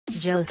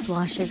Joe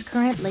Swash is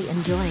currently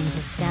enjoying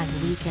his stag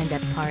weekend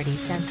at Party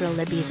Central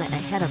Ibiza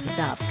ahead of his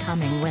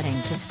upcoming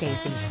wedding to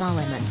Stacey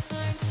Solomon.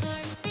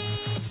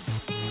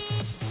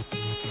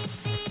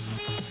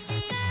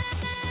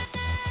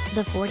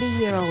 The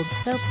 40-year-old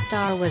soap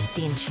star was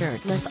seen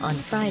shirtless on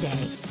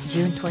Friday,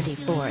 June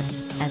 24,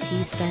 as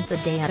he spent the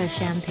day at a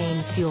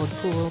champagne-fueled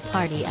pool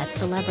party at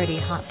celebrity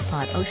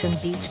hotspot Ocean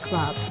Beach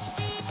Club.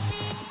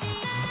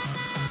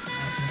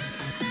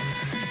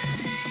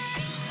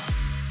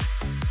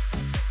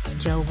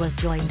 Joe was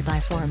joined by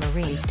former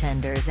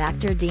EastEnders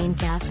actor Dean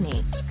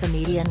Gaffney,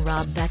 comedian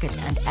Rob Beckett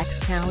and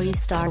ex-TOWIE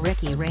star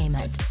Ricky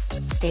Rayment.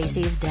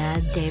 Stacey's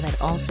dad David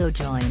also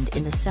joined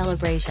in the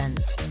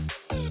celebrations.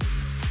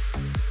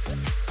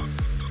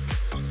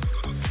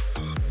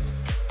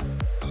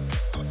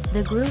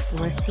 The group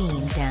were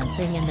seen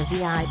dancing in the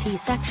VIP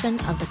section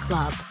of the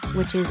club,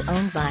 which is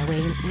owned by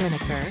Wayne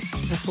Lineker,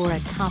 before a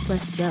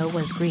topless Joe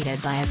was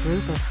greeted by a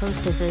group of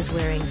hostesses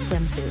wearing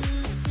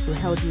swimsuits, who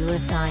held you a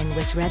sign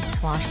which read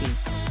Swashy.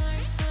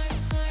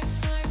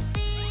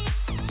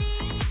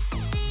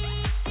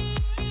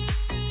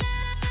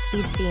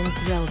 He seemed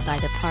thrilled by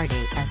the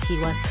party as he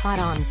was caught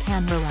on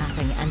camera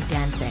laughing and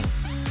dancing.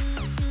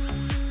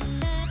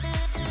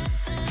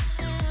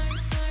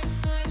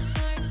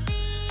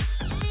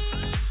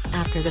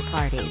 After the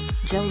party,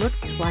 Joe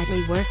looked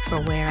slightly worse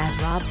for wear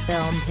as Rob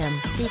filmed him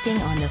speaking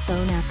on the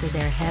phone after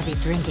their heavy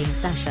drinking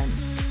session.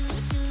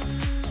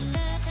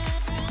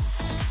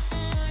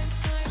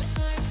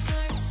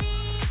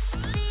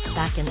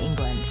 Back in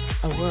England,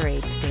 a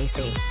worried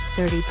Stacey,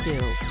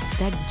 32,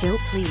 begged Joe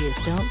please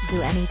don't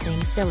do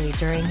anything silly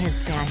during his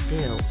stag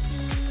do.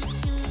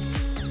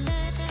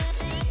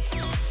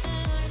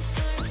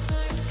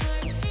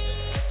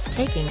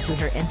 Taking to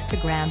her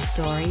Instagram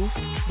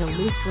stories, the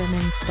Loose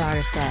Women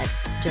star said,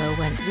 "Joe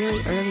went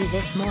really early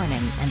this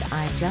morning and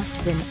I've just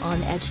been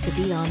on edge to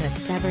be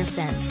honest ever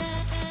since.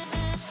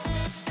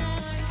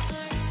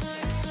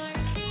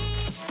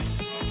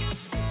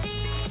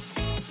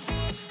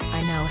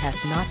 I know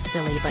it's not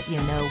silly but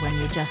you know when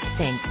you just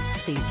think,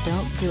 please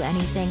don't do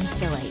anything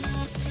silly."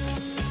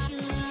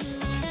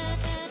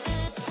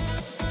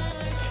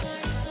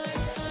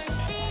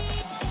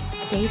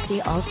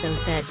 Stacey also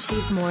said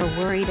she's more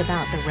worried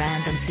about the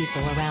random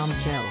people around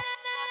Joe.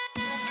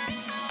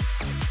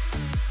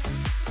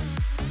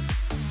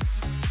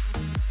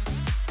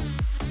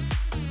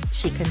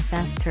 She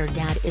confessed her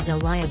dad is a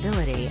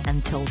liability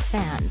and told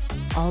fans,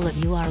 "All of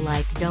you are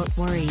like don't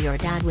worry your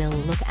dad will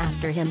look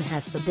after him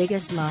as the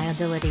biggest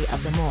liability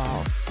of them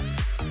all."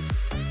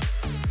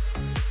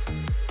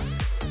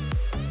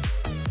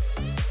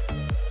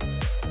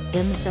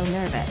 "I'm so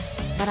nervous,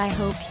 but I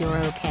hope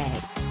you're okay."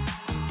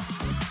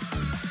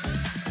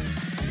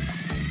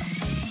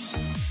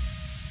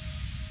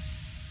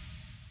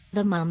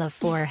 The mom of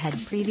four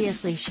had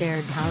previously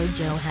shared how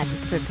Joe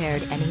hadn't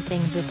prepared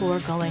anything before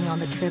going on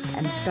the trip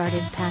and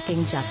started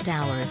packing just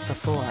hours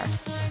before.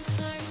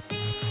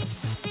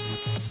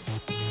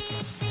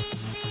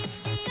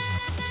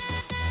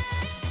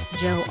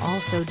 Joe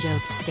also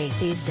joked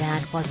Stacey's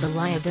dad was the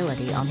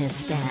liability on his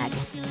stag.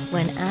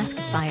 When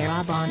asked by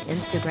Rob on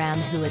Instagram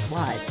who it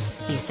was,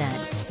 he said,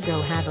 "Go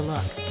have a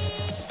look."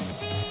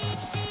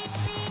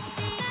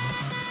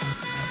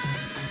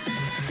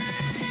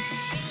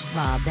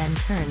 Rob then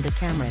turned the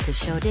camera to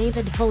show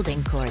David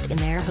holding court in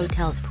their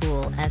hotel's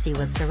pool as he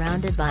was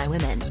surrounded by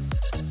women.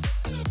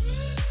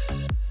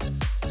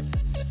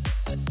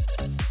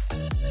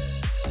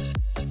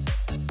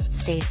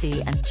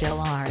 Stacey and Joe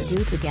are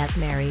due to get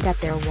married at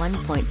their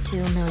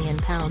 £1.2 million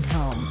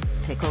home,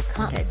 Pickle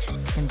Cottage,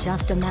 in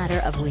just a matter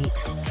of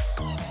weeks.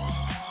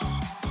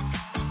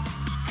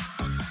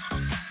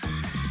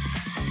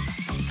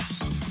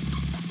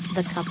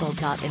 The couple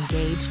got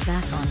engaged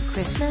back on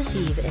Christmas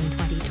Eve in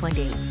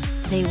 2020.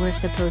 They were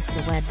supposed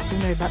to wed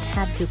sooner but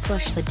had to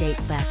push the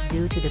date back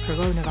due to the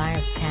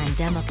coronavirus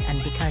pandemic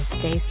and because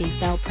Stacey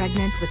fell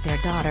pregnant with their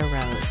daughter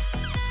Rose.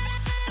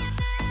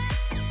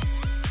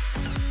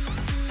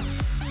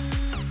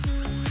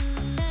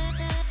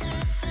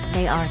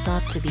 They are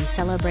thought to be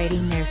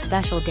celebrating their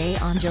special day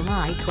on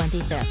July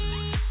 25.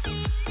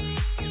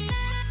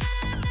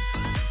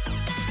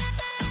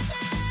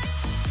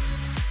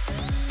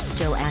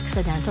 Joe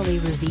accidentally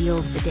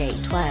revealed the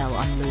date while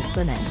on Loose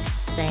Women,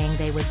 saying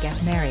they would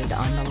get married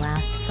on the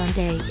last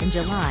Sunday in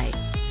July.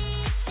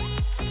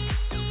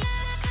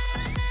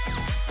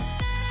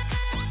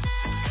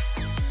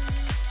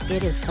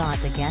 It is thought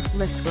the guest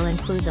list will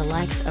include the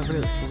likes of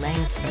Ruth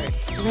Langsford,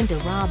 Linda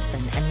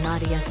Robson and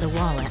Nadia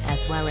Sawalha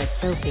as well as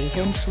Sophie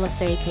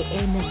Hinchliffe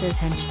aka Mrs.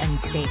 Hinch and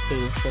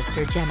Stacey's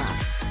sister Gemma.